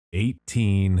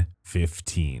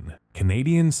1815.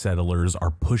 Canadian settlers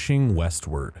are pushing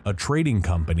westward. A trading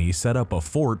company set up a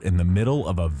fort in the middle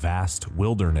of a vast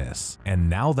wilderness, and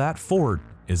now that fort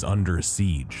is under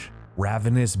siege.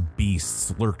 Ravenous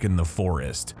beasts lurk in the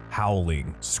forest,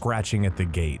 howling, scratching at the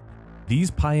gate.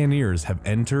 These pioneers have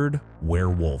entered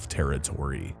werewolf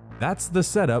territory. That's the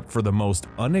setup for the most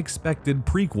unexpected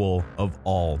prequel of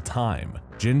all time,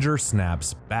 Ginger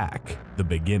Snaps Back: The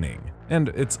Beginning. And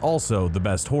it's also the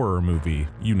best horror movie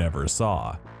you never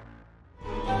saw.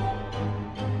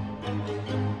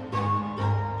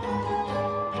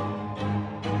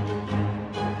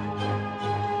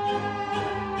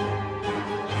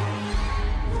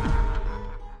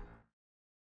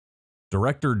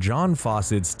 Director John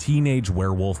Fawcett's teenage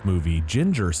werewolf movie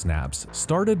Ginger Snaps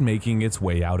started making its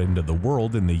way out into the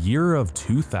world in the year of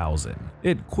 2000.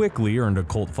 It quickly earned a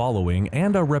cult following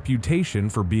and a reputation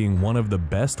for being one of the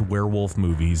best werewolf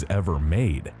movies ever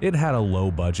made. It had a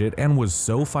low budget and was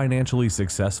so financially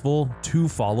successful, 2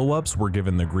 follow-ups were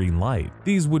given the green light.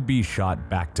 These would be shot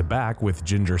back-to-back, with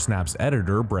Ginger Snaps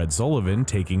editor Brett Sullivan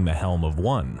taking the helm of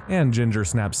one, and Ginger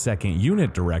Snaps' second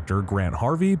unit director Grant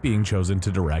Harvey being chosen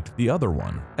to direct the other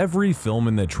one. Every film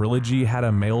in the trilogy had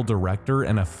a male director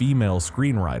and a female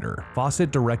screenwriter.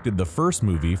 Fawcett directed the first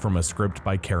movie from a script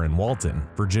by Karen Walton.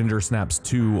 For Ginger Snaps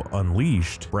 2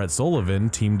 Unleashed, Brett Sullivan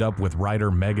teamed up with writer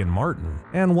Megan Martin.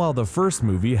 And while the first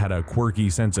movie had a quirky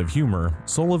sense of humor,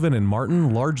 Sullivan and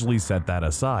Martin largely set that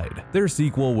aside. Their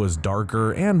sequel was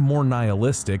darker and more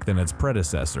nihilistic than its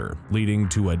predecessor, leading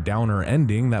to a downer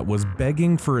ending that was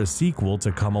begging for a sequel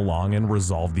to come along and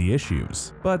resolve the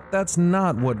issues. But that's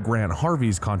not what Grant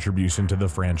Harvey's contribution to the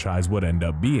franchise would end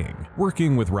up being.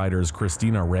 Working with writers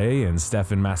Christina Rey and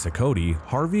Stefan Massacotti,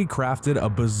 Harvey crafted a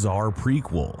bizarre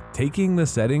prequel, taking the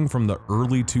setting from the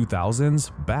early 2000s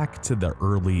back to the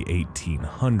early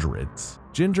 1800s.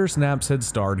 Ginger Snaps had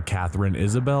starred Catherine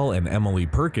Isabel and Emily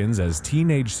Perkins as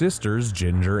teenage sisters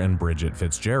Ginger and Bridget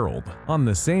Fitzgerald. On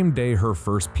the same day her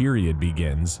first period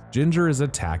begins, Ginger is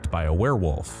attacked by a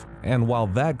werewolf. And while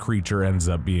that creature ends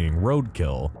up being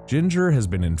roadkill, Ginger has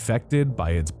been infected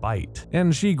by its bite,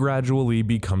 and she gradually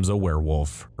becomes a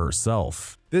werewolf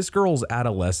herself. This girl's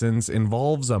adolescence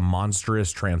involves a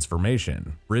monstrous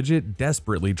transformation. Bridget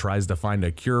desperately tries to find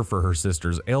a cure for her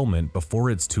sister's ailment before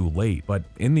it's too late, but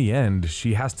in the end,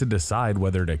 she has to decide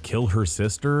whether to kill her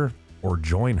sister or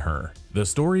join her. The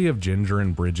story of Ginger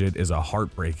and Bridget is a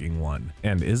heartbreaking one,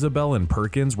 and Isabel and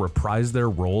Perkins reprise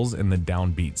their roles in the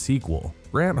downbeat sequel.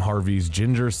 Grant Harvey's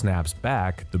Ginger Snaps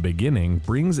Back: The Beginning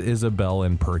brings Isabel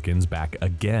and Perkins back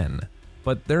again.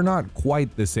 But they're not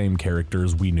quite the same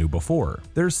characters we knew before.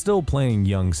 They're still playing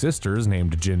young sisters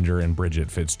named Ginger and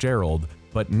Bridget Fitzgerald,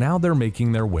 but now they're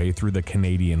making their way through the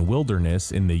Canadian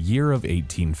wilderness in the year of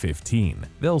 1815.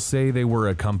 They'll say they were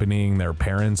accompanying their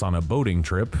parents on a boating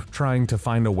trip, trying to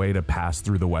find a way to pass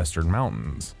through the western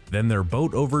mountains. Then their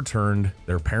boat overturned,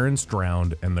 their parents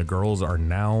drowned, and the girls are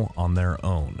now on their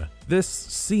own. This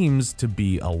seems to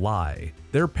be a lie.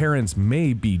 Their parents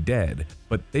may be dead,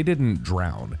 but they didn't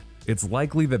drown. It's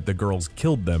likely that the girls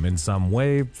killed them in some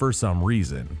way for some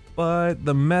reason. But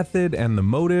the method and the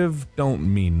motive don't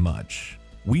mean much.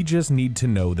 We just need to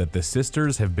know that the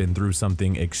sisters have been through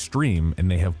something extreme and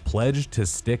they have pledged to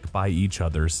stick by each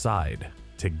other's side,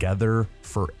 together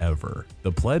forever.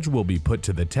 The pledge will be put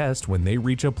to the test when they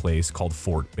reach a place called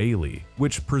Fort Bailey,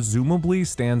 which presumably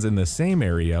stands in the same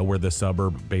area where the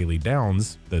suburb Bailey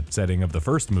Downs, the setting of the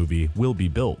first movie, will be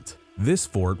built. This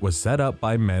fort was set up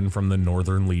by men from the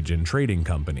Northern Legion Trading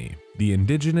Company. The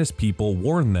indigenous people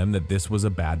warned them that this was a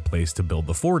bad place to build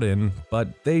the fort in,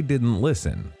 but they didn't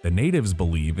listen. The natives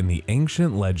believe in the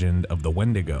ancient legend of the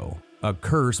Wendigo, a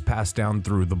curse passed down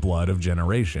through the blood of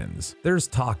generations. There's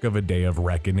talk of a day of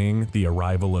reckoning, the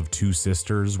arrival of 2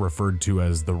 sisters referred to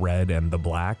as the Red and the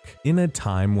Black, in a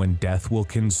time when death will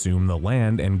consume the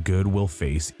land and good will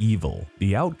face evil.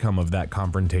 The outcome of that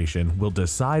confrontation will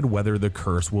decide whether the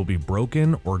curse will be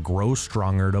broken or grow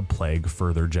stronger to plague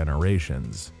further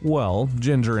generations. Well,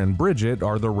 Ginger and Bridget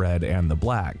are the Red and the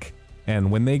Black.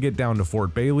 And when they get down to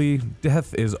Fort Bailey,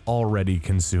 death is already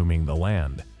consuming the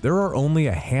land. There are only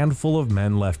a handful of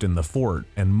men left in the fort,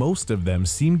 and most of them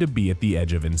seem to be at the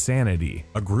edge of insanity.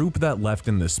 A group that left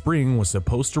in the spring was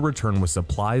supposed to return with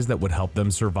supplies that would help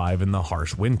them survive in the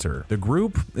harsh winter. The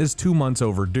group is 2 months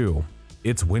overdue.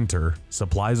 It's winter,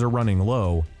 supplies are running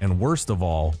low, and worst of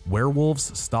all,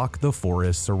 werewolves stalk the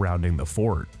forest surrounding the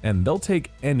fort, and they'll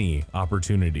take any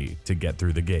opportunity to get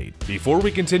through the gate. Before we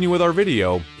continue with our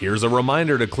video, here's a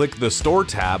reminder to click the store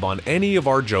tab on any of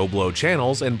our JoBlo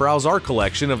channels and browse our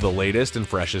collection of the latest and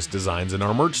freshest designs in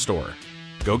our merch store.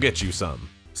 Go get you some.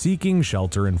 Seeking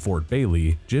shelter in Fort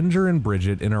Bailey, Ginger and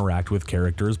Bridget interact with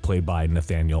characters played by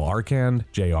Nathaniel Arcand,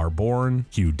 J.R. Bourne,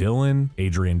 Hugh Dillon,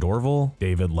 Adrian Dorval,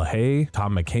 David LaHaye,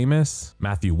 Tom McCamus,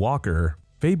 Matthew Walker,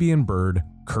 Fabian Bird,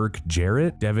 Kirk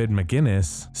Jarrett, David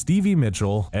McGinnis, Stevie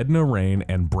Mitchell, Edna Rain,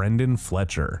 and Brendan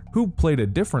Fletcher, who played a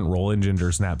different role in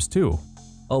Ginger Snaps 2.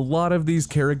 A lot of these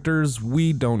characters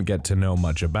we don't get to know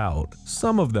much about.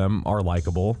 Some of them are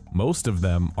likable, most of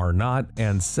them are not,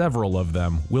 and several of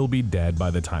them will be dead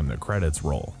by the time the credits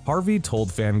roll. Harvey told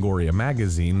Fangoria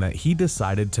magazine that he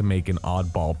decided to make an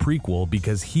oddball prequel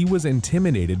because he was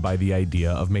intimidated by the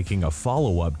idea of making a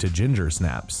follow-up to Ginger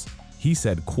Snaps. He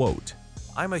said, quote,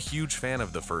 "I'm a huge fan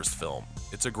of the first film.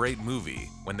 It's a great movie.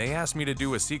 When they asked me to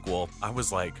do a sequel, I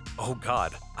was like, oh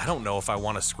god, I don't know if I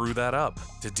want to screw that up.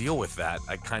 To deal with that,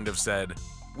 I kind of said,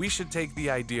 we should take the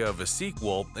idea of a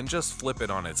sequel and just flip it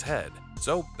on its head.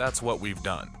 So that's what we've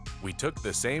done. We took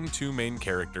the same two main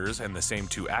characters and the same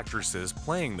two actresses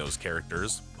playing those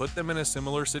characters, put them in a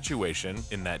similar situation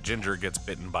in that Ginger gets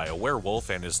bitten by a werewolf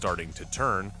and is starting to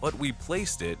turn, but we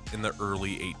placed it in the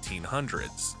early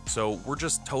 1800s. So we're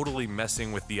just totally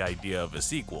messing with the idea of a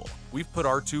sequel. We've put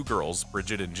our two girls,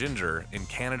 Bridget and Ginger, in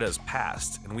Canada's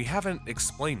past, and we haven't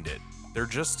explained it. They're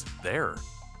just there."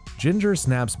 Ginger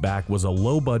Snaps Back was a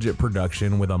low-budget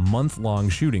production with a month-long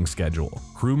shooting schedule.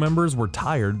 Crew members were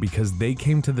tired because they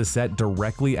came to the set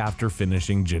directly after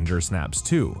finishing Ginger Snaps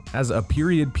 2. As a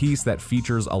period piece that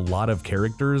features a lot of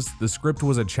characters, the script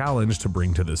was a challenge to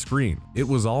bring to the screen. It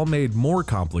was all made more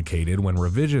complicated when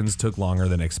revisions took longer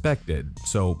than expected,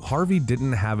 so Harvey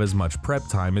didn't have as much prep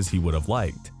time as he would have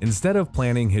liked. Instead of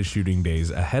planning his shooting days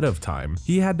ahead of time,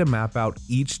 he had to map out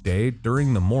each day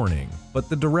during the morning. But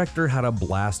the director had a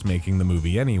blast making the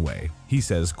movie anyway. He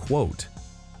says, quote,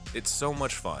 "It's so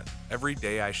much fun. Every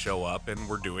day I show up and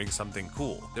we're doing something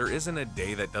cool. There isn't a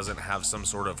day that doesn't have some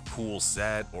sort of cool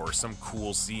set or some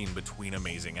cool scene between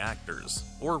amazing actors.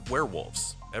 Or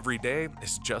werewolves. Every day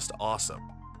is just awesome."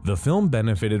 The film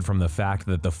benefited from the fact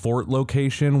that the fort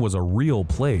location was a real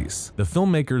place. The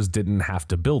filmmakers didn't have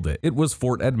to build it. It was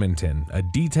Fort Edmonton, a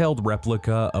detailed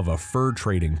replica of a fur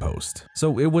trading post.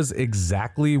 So it was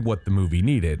exactly what the movie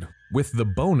needed, with the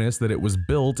bonus that it was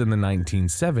built in the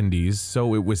 1970s,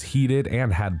 so it was heated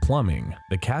and had plumbing.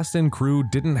 The cast and crew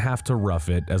didn't have to rough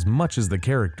it as much as the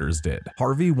characters did.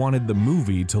 Harvey wanted the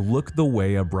movie to look the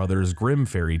way a Brothers Grimm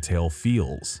fairy tale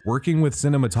feels. Working with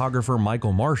cinematographer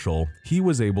Michael Marshall, he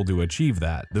was able to achieve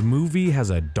that. The movie has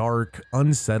a dark,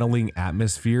 unsettling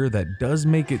atmosphere that does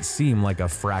make it seem like a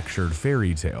fractured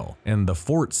fairy tale, and the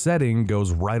fort setting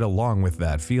goes right along with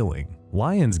that feeling.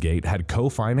 Lionsgate had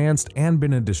co-financed and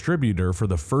been a distributor for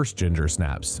the first Ginger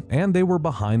Snaps, and they were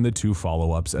behind the two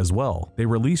follow-ups as well. They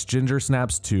released Ginger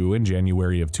Snaps 2 in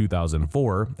January of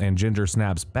 2004, and Ginger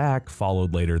Snaps Back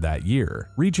followed later that year,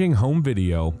 reaching home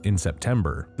video in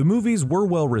September. The movies were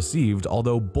well received,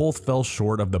 although both fell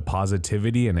short of the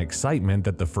positivity and excitement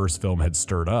that the first film had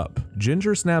stirred up.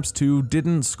 Ginger Snaps 2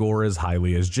 didn't score as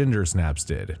highly as Ginger Snaps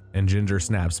did, and Ginger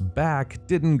Snaps Back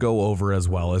didn't go over as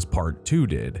well as Part 2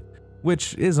 did.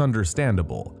 Which is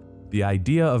understandable. The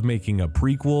idea of making a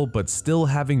prequel but still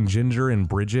having Ginger and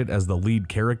Bridget as the lead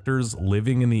characters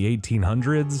living in the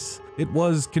 1800s, it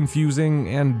was confusing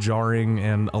and jarring,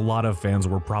 and a lot of fans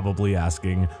were probably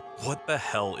asking, what the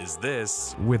hell is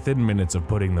this, within minutes of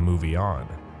putting the movie on.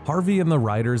 Harvey and the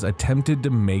writers attempted to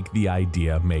make the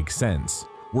idea make sense,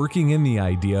 working in the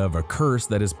idea of a curse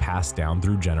that is passed down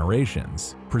through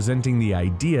generations, presenting the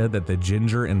idea that the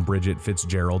Ginger and Bridget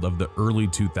Fitzgerald of the early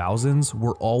 2000s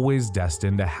were always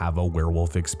destined to have a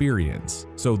werewolf experience.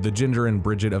 So the Ginger and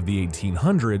Bridget of the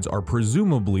 1800s are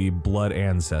presumably blood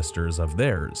ancestors of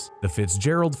theirs. The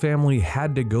Fitzgerald family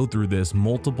had to go through this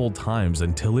multiple times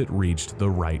until it reached the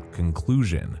right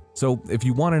conclusion. So if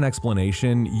you want an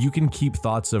explanation, you can keep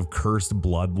thoughts of cursed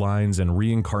bloodlines and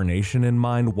reincarnation in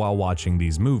mind while watching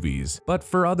these movies. But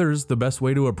for others, the best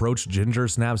way to approach Ginger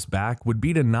Snaps Back would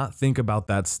be to not think about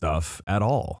that stuff at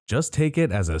all. Just take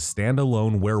it as a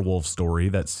standalone werewolf story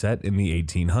that's set in the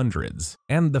 1800s.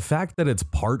 And the fact that it's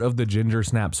part of the Ginger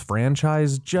Snaps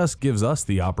franchise just gives us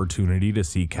the opportunity to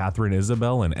see Catherine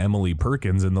Isabel and Emily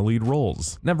Perkins in the lead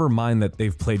roles. Never mind that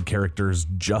they've played characters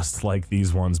just like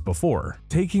these ones before.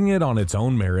 Taking it on its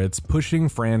own merits, pushing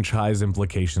franchise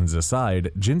implications aside,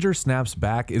 Ginger Snaps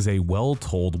Back is a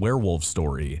well-told werewolf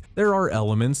story. There are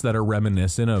elements that are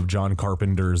reminiscent of John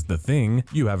Carpenter's The Thing.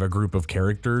 You have a group of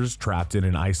characters trapped in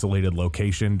an isolated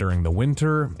location during the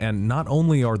winter, and not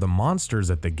only are the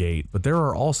monsters at the gate, but there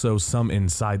are also some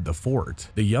inside the fort.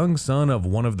 The young son of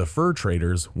one of the fur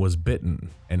traders was bitten,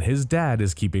 and his dad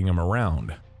is keeping him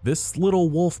around. This little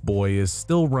wolf boy is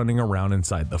still running around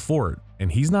inside the fort,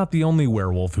 and he's not the only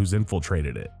werewolf who's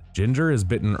infiltrated it. Ginger is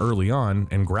bitten early on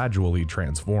and gradually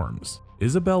transforms.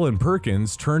 Isabel and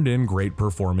Perkins turned in great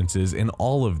performances in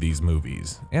all of these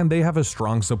movies, and they have a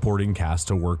strong supporting cast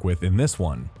to work with in this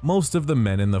one. Most of the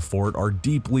men in the fort are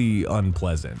deeply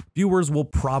unpleasant. Viewers will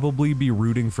probably be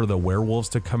rooting for the werewolves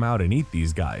to come out and eat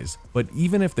these guys, but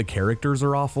even if the characters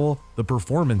are awful, the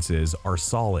performances are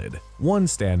solid. One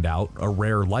standout, a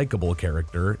rare likable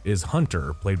character, is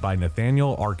Hunter, played by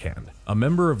Nathaniel Arcand. A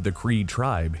member of the Cree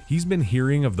tribe, he's been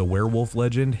hearing of the werewolf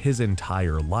legend his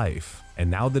entire life. And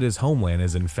now that his homeland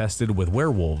is infested with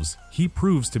werewolves, he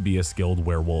proves to be a skilled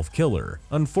werewolf killer.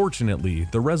 Unfortunately,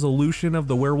 the resolution of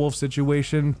the werewolf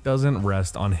situation doesn't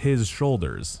rest on his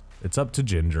shoulders. It's up to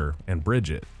Ginger and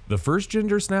Bridget. The first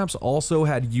Ginger Snaps also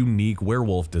had unique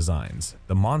werewolf designs.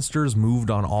 The monsters moved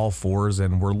on all fours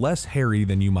and were less hairy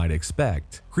than you might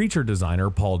expect. Creature designer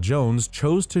Paul Jones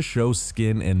chose to show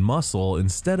skin and muscle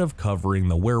instead of covering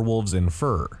the werewolves in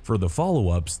fur. For the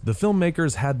follow-ups, the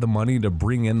filmmakers had the money to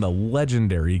bring in the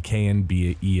legendary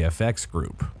K&B EFX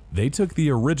group. They took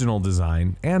the original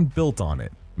design and built on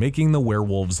it, making the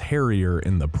werewolves hairier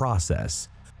in the process.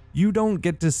 You don't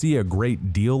get to see a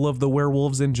great deal of the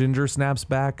werewolves in Ginger Snaps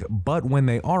Back, but when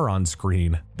they are on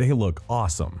screen, they look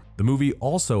awesome. The movie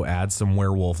also adds some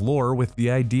werewolf lore with the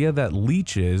idea that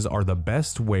leeches are the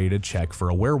best way to check for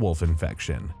a werewolf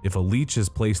infection. If a leech is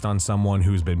placed on someone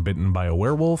who's been bitten by a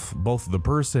werewolf, both the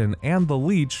person and the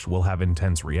leech will have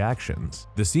intense reactions.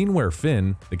 The scene where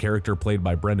Finn, the character played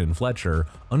by Brendan Fletcher,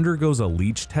 undergoes a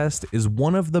leech test is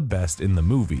one of the best in the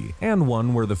movie, and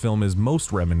one where the film is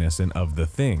most reminiscent of The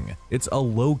Thing. It's a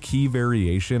low-key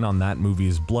variation on that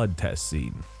movie's blood test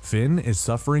scene. Finn is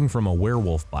suffering from a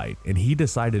werewolf bite, and he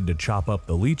decided to chop up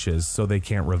the leeches so they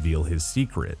can't reveal his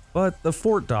secret. But the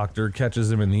fort doctor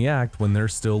catches him in the act when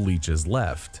there's still leeches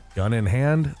left. Gun in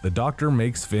hand, the doctor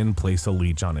makes Finn place a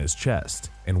leech on his chest,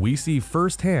 and we see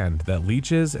firsthand that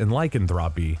leeches and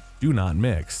lycanthropy do not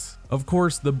mix. Of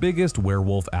course, the biggest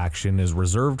werewolf action is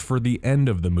reserved for the end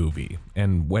of the movie,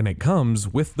 and when it comes,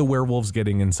 with the werewolves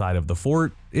getting inside of the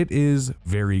fort, it is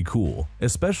very cool,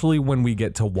 especially when we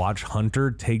get to watch Hunter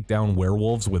take down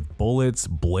werewolves with bullets,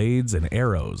 blades, and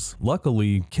arrows.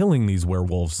 Luckily, killing these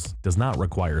werewolves does not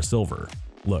require silver.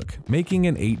 Look, making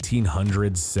an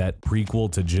 1800s set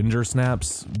prequel to Ginger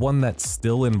Snaps, one that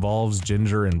still involves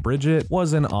Ginger and Bridget,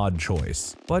 was an odd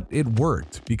choice. But it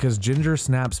worked because Ginger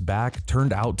Snaps Back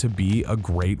turned out to be a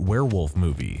great werewolf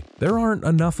movie. There aren't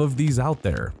enough of these out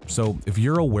there, so if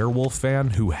you're a werewolf fan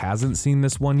who hasn't seen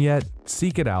this one yet,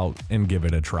 seek it out and give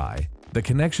it a try. The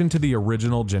connection to the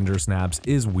original Ginger Snaps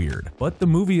is weird, but the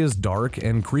movie is dark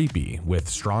and creepy, with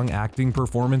strong acting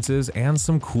performances and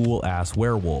some cool-ass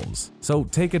werewolves. So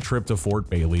take a trip to Fort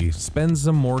Bailey, spend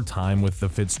some more time with the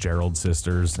Fitzgerald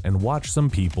sisters, and watch some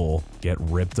people get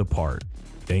ripped apart.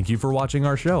 Thank you for watching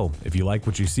our show. If you like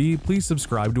what you see, please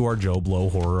subscribe to our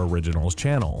JoBlo Horror Originals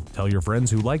channel. Tell your friends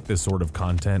who like this sort of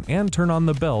content and turn on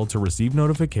the bell to receive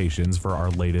notifications for our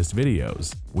latest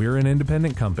videos. We're an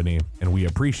independent company and we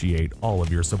appreciate all of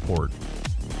your support.